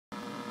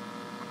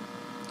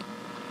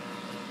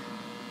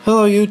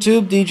Hello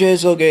YouTube, DJ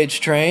Zillgage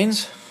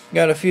Trains.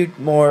 Got a few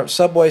more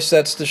subway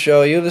sets to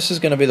show you. This is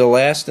going to be the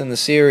last in the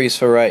series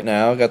for right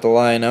now. Got the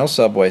Lionel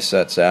subway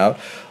sets out.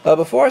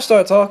 Before I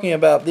start talking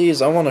about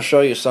these, I want to show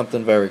you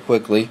something very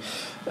quickly.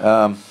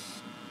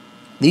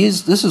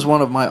 This is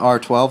one of my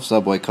R12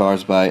 subway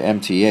cars by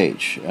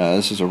MTH.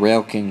 This is a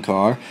Rail King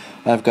car.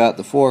 I've got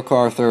the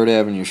 4-car 3rd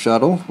Avenue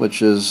shuttle,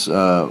 which is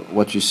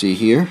what you see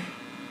here.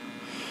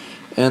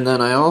 And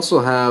then I also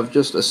have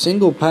just a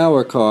single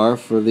power car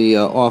for the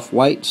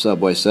off-white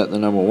subway set, the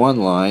number 1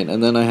 line,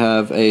 and then I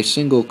have a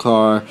single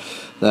car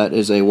that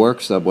is a work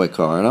subway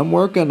car. And I'm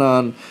working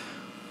on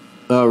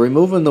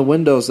removing the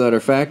windows that are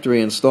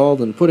factory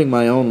installed and putting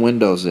my own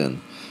windows in.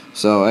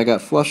 So I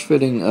got flush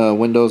fitting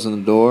windows in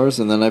the doors,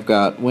 and then I've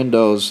got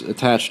windows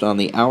attached on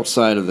the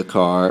outside of the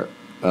car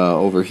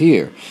over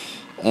here.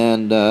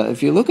 And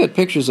if you look at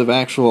pictures of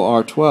actual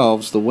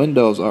R12s, the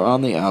windows are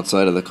on the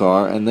outside of the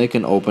car and they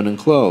can open and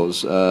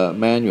close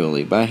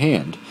manually by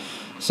hand.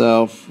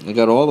 So I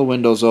got all the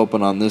windows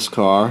open on this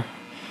car,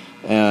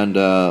 and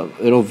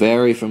it'll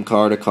vary from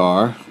car to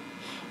car.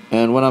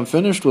 And when I'm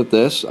finished with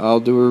this, I'll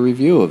do a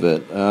review of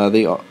it.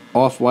 The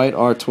off-white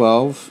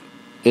R12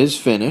 is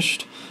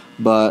finished,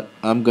 but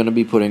I'm going to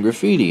be putting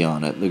graffiti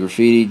on it. The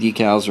graffiti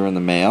decals are in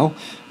the mail,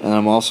 and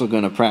I'm also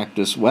going to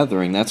practice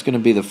weathering. That's going to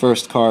be the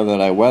first car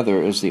that I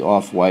weather, is the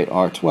off-white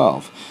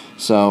R12.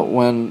 So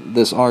when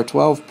this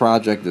R12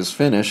 project is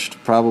finished,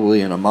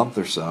 probably in a month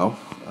or so,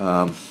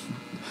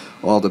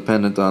 all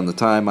dependent on the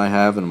time I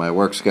have and my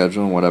work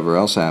schedule and whatever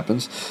else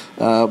happens,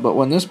 but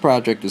when this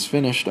project is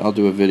finished, I'll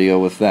do a video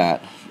with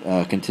that,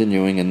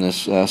 continuing in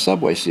this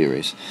subway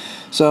series.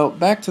 So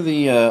back to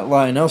the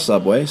Lionel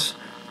subways.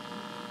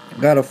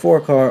 Got a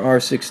 4-car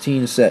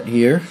R16 set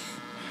here.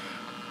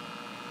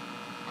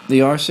 The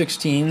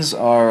R16s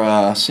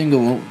are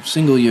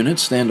single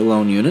units,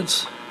 standalone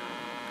units.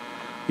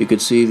 You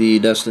could see the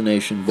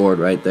destination board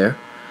right there.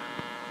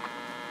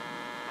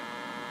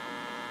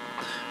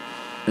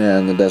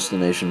 And the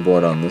destination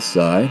board on this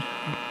side.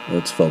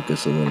 Let's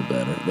focus a little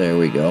better. There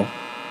we go.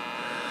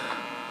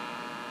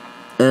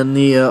 And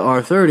the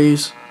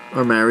R30s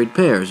are married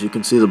pairs. You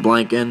can see the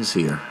blank ends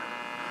here.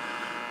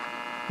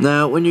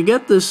 Now, when you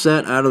get this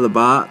set out of the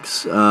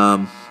box,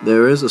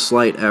 there is a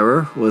slight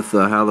error with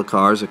how the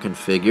cars are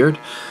configured.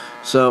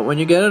 So when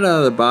you get it out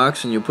of the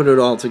box and you put it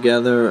all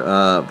together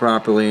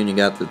properly and you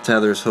got the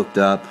tethers hooked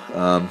up,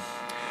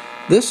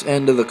 this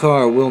end of the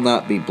car will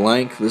not be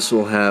blank. This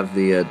will have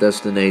the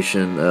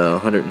destination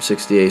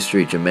 168th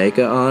Street,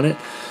 Jamaica on it.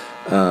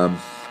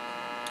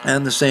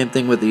 And the same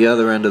thing with the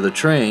other end of the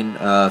train,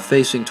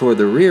 facing toward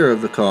the rear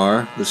of the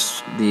car.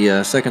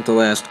 The second to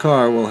last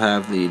car will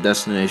have the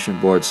destination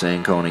board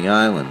saying Coney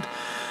Island.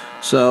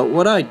 So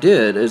what I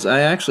did is I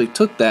actually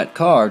took that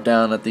car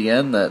down at the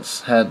end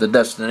that's had the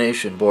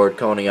destination board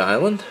Coney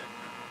Island.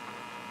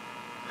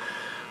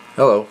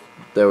 Hello,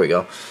 there we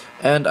go.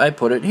 And I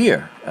put it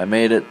here. I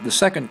made it the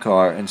second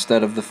car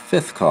instead of the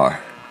 5th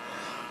car.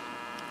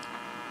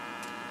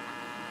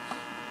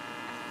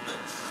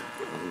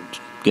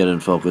 Get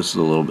in focus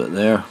a little bit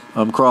there.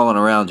 I'm crawling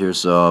around here,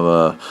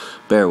 so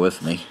bear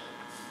with me.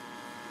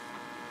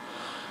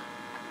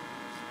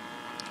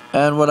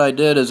 And what I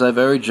did is I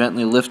very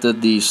gently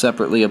lifted the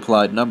separately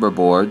applied number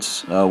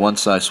boards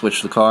once I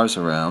switched the cars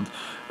around,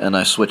 and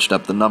I switched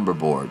up the number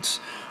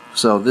boards.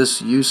 So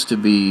this used to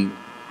be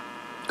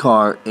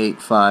car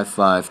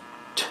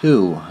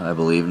 8552, I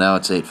believe. Now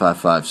it's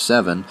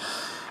 8557,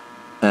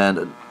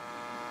 and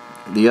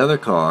the other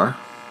car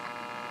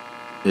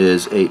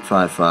is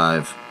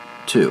 8552.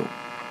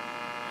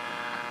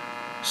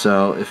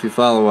 So if you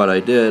follow what I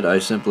did, I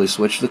simply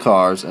switched the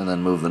cars and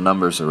then moved the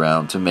numbers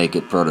around to make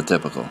it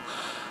prototypical.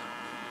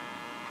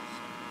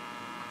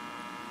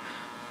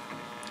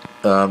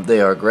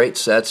 They are great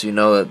sets. You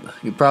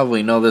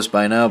probably know this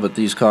by now, but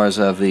these cars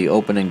have the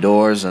opening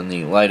doors and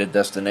the lighted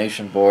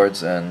destination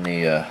boards and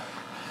the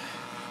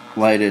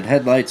lighted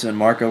headlights and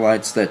marker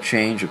lights that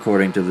change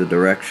according to the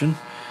direction.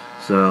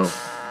 So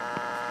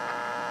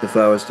if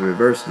I was to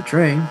reverse the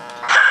train,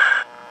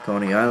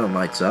 Coney Island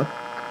lights up.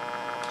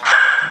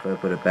 If I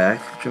put it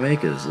back,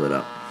 Jamaica is lit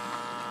up.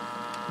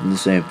 And the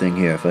same thing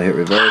here. If I hit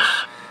reverse,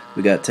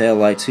 we got tail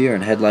lights here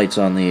and headlights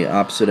on the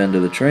opposite end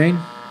of the train.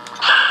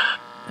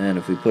 And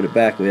if we put it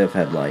back, we have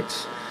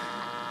headlights.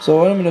 So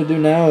what I'm going to do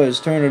now is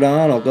turn it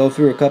on. I'll go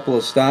through a couple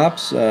of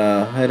stops,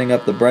 heading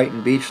up the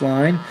Brighton Beach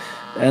line,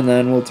 and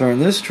then we'll turn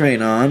this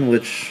train on,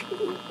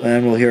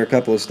 and we'll hear a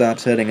couple of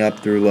stops heading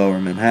up through Lower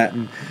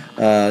Manhattan.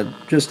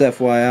 Just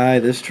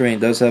FYI, this train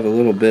does have a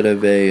little bit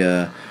of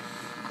a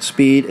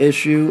speed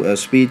issue, a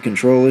speed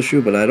control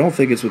issue, but I don't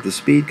think it's with the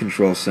speed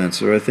control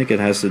sensor. I think it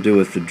has to do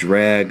with the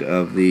drag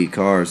of the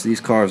cars. These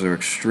cars are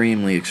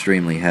extremely,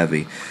 extremely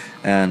heavy,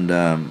 and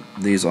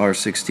these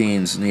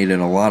R16s needed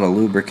a lot of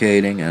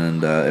lubricating,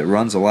 and it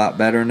runs a lot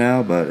better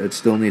now, but it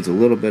still needs a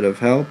little bit of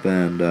help,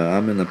 and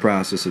I'm in the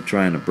process of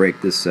trying to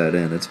break this set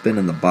in. It's been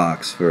in the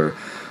box for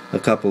a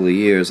couple of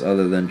years,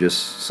 other than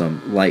just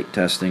some light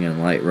testing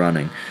and light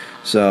running.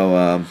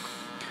 So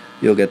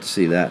you'll get to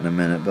see that in a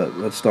minute, but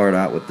let's start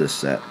out with this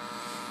set.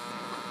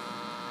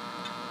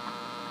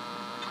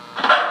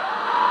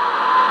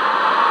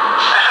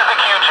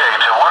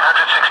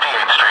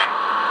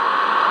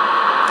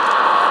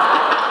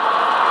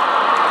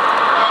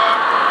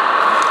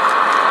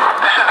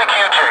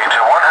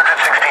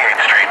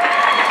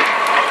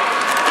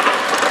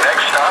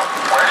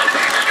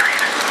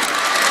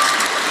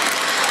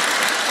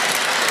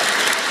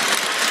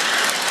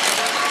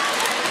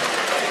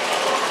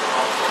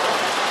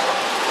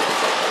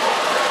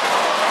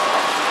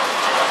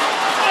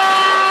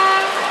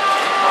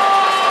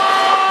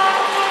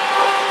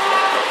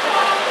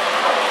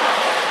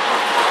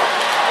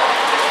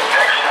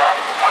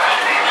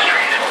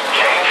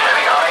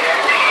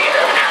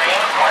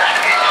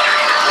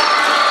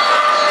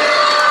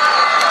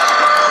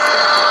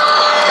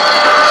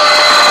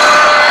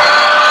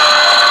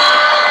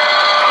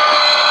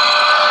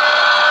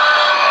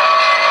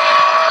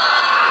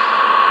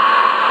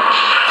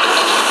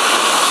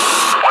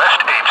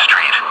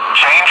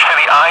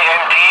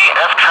 IND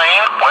F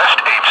train West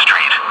 8th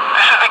Street.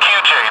 This is the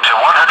QJ to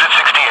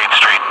 168th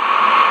Street.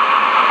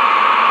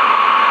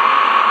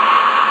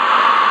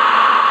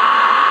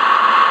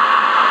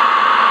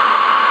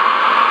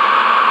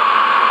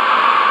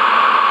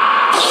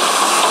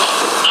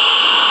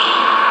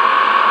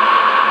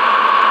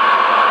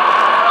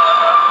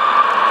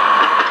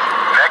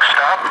 Next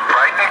stop,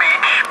 Brighton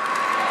Beach.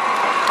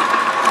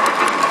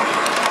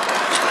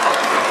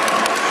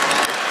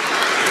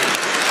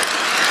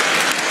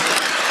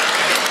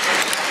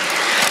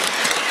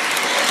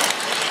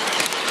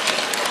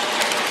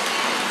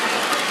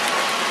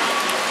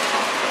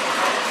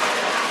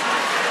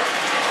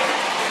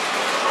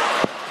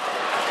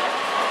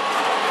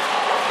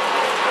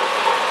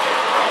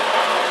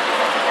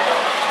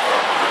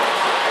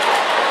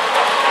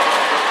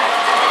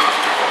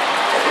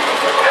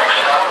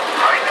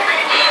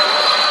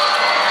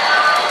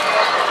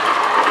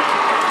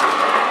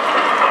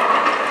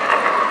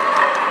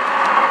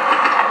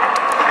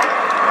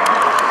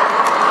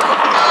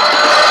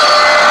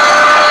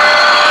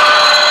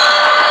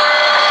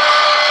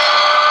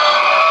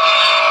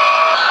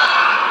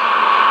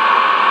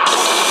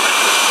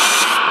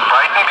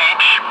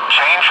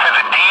 Change for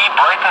the D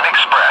Brighton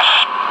Express.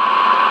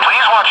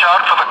 Please watch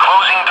out for the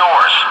closing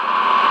doors.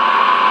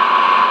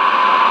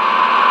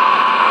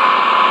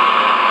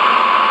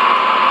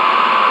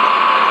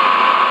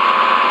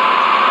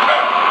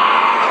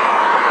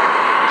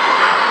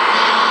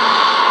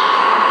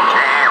 G,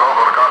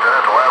 local to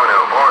Continental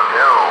Avenue, Forest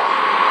Hills.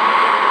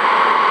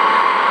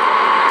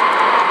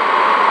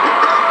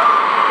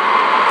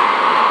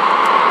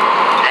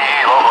 G,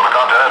 local to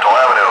Continental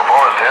Avenue,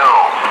 Forest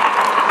Hills.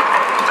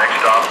 Next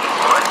stop,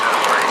 Lexus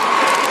Street.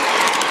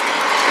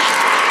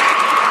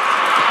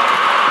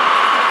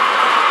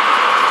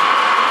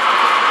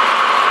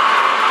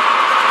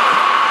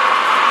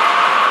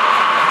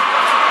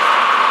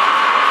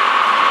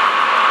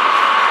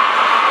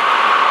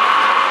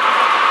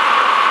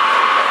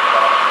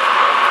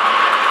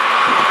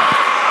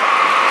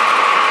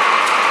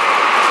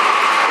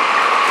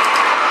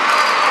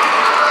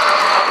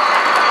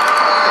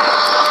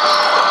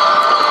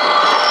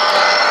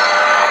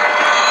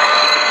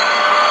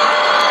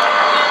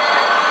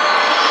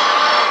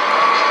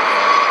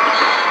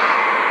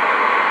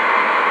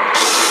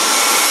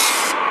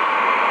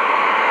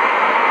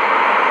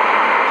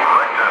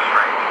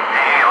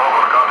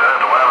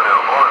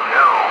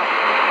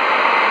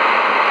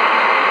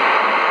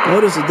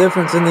 Notice the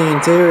difference in the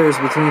interiors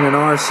between an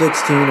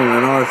R16 and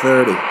an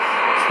R30.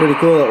 It's pretty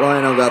cool that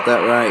Lionel got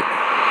that right.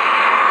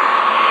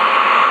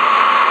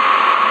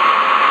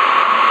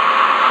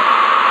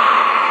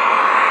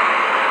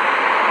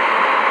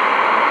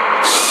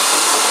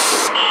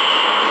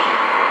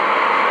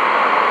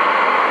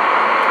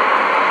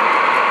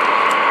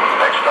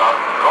 Next stop,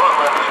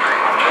 Roseland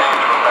Street.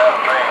 Change from that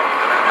train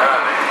to New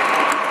Jersey.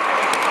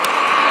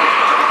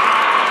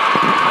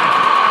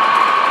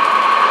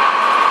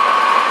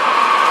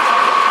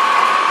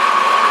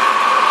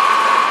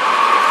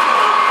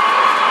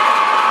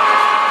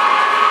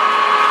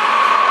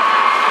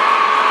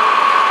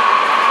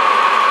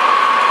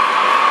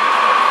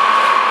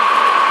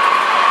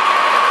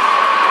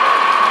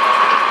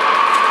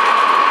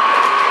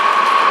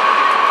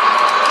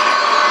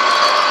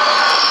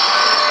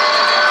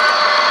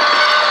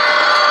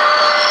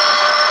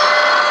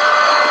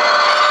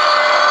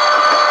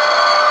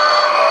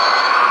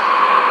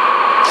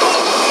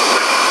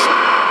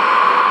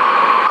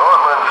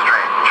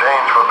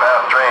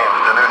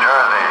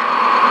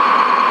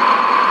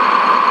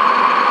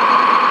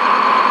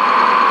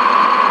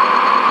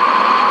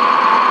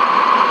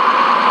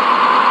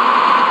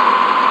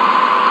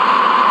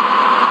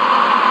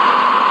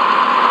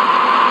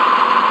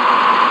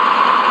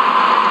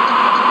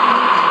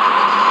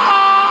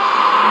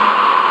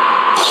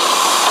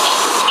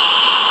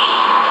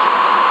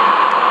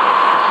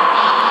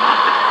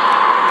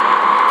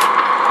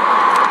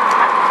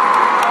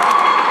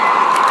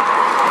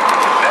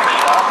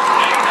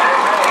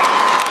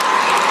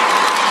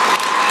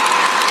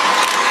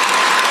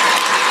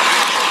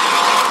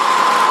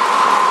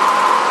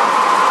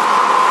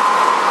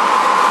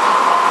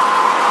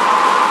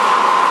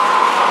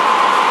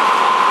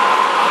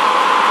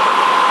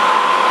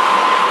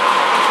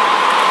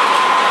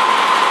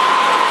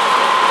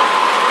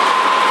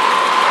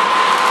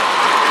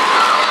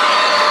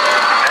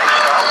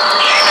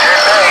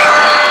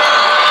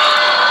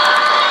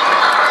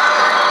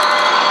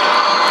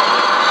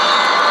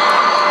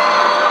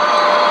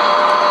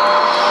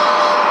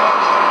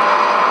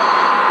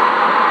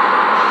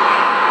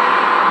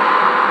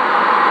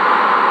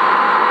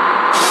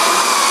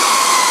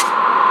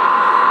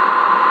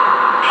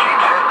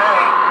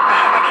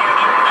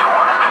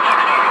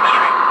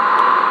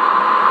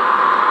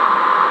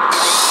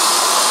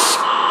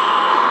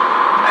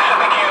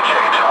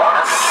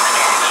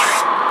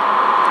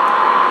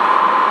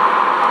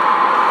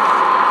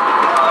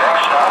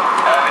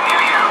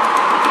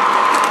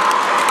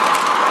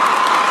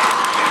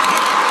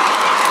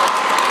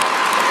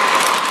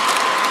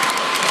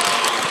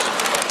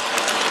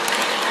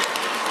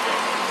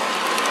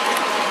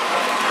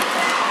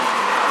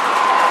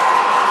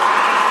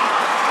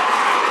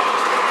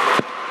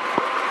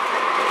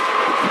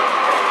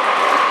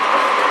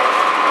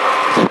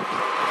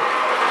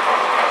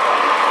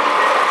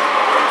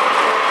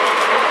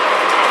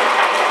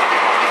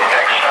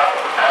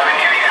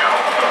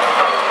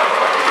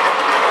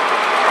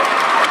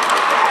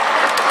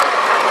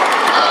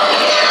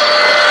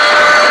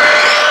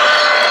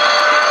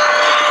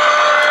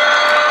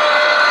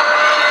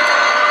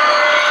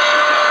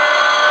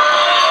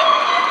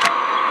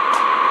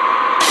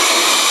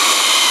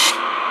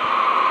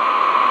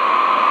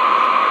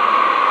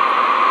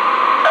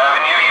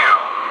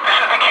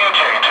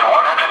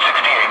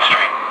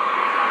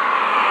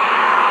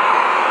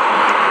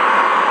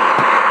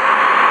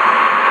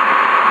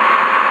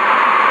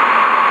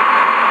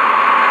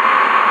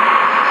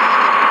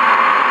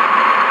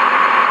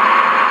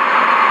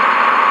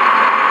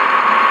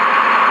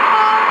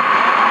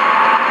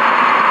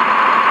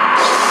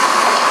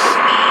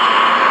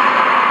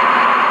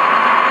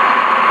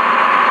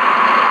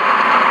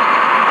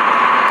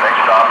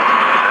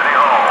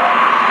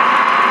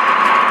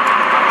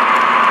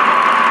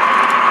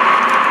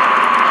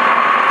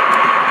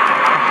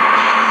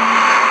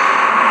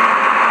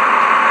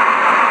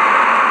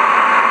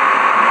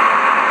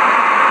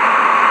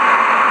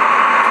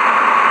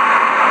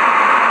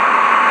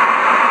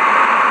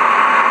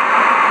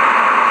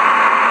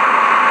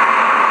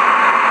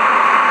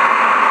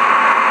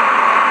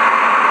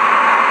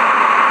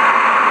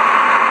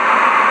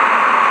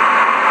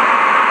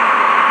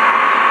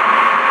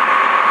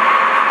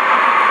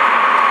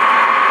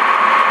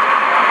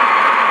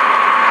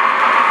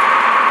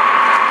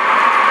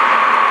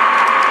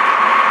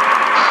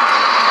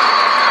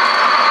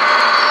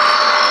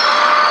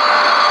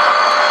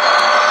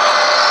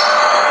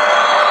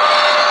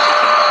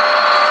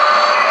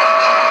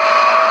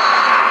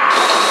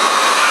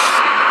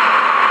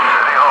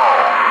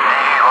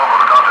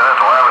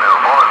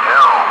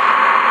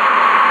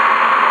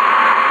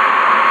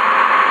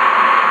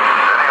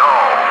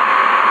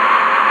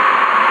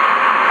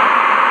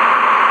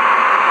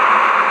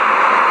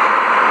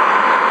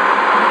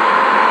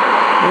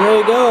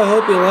 you go. I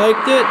hope you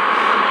liked it.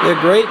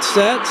 They're great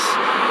sets.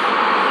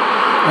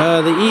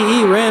 The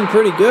EE ran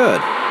pretty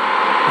good.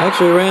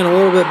 Actually ran a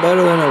little bit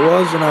better than it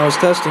was when I was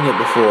testing it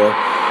before.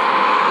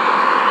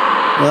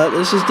 But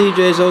this is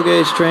DJ's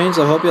O-Gauge Trains.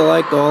 I hope you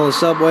liked all the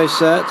Subway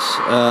sets.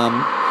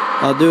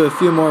 I'll do a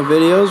few more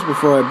videos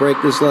before I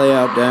break this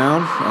layout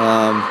down.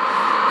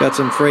 Got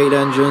some freight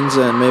engines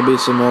and maybe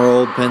some more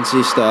old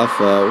Pensy stuff.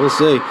 We'll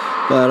see.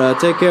 But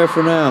take care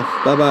for now.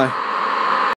 Bye-bye.